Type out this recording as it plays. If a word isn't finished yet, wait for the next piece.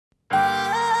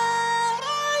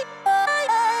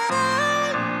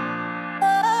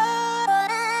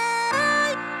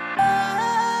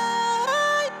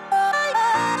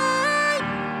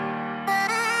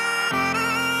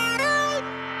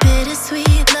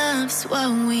is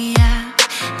what we have.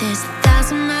 There's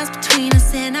 1,000 miles between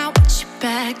us and I want you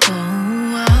back.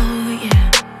 Oh, oh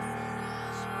yeah,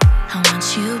 I want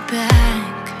you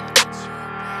back.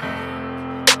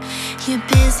 You're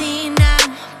busy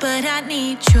now, but I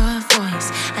need your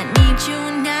voice. I need you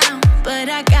now, but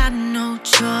I got no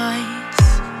choice.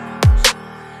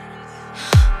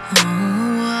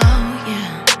 Oh, yeah.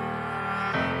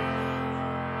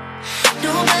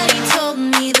 Nobody told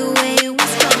me the way it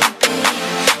was gonna be.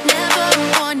 Never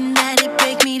warned that it'd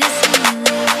break me to sleep.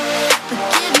 But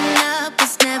giving up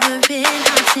was never an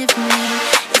option for me.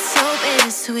 You're so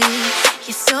bittersweet,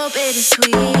 you're so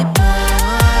bittersweet, boy.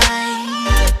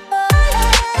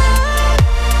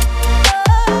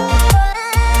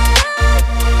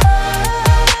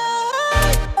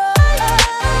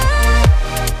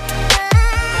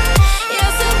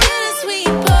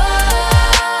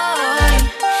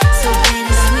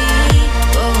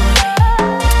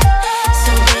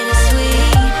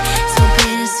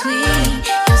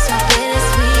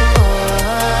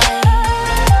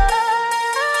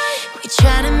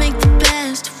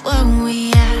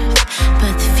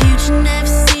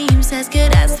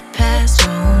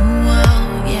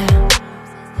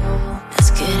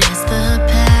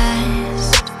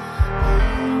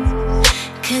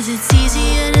 It's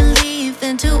easier to leave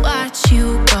than to watch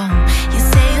you go. You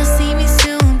say you'll see me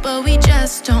soon, but we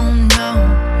just don't know.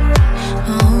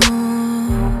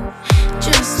 Oh,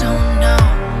 just don't know.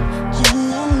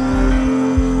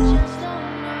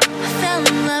 I fell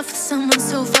in love with someone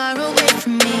so far away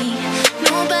from me.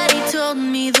 Nobody told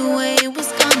me the way it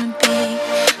was gonna be.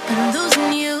 But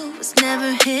losing you was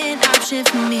never an option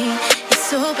for me. You're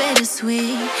so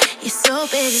bittersweet, you're so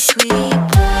bittersweet,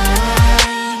 boy.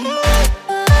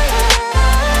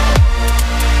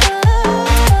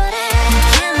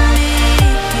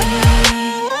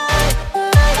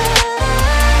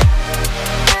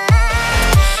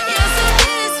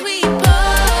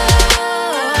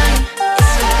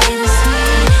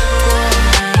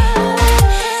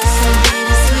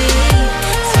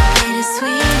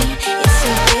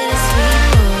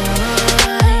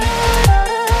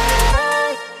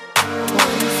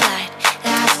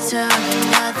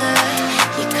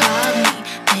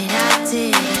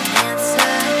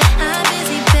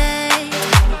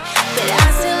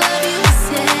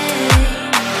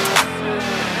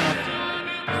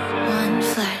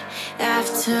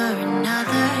 After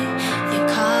another, you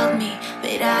called me,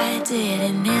 but I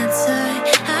didn't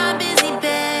answer.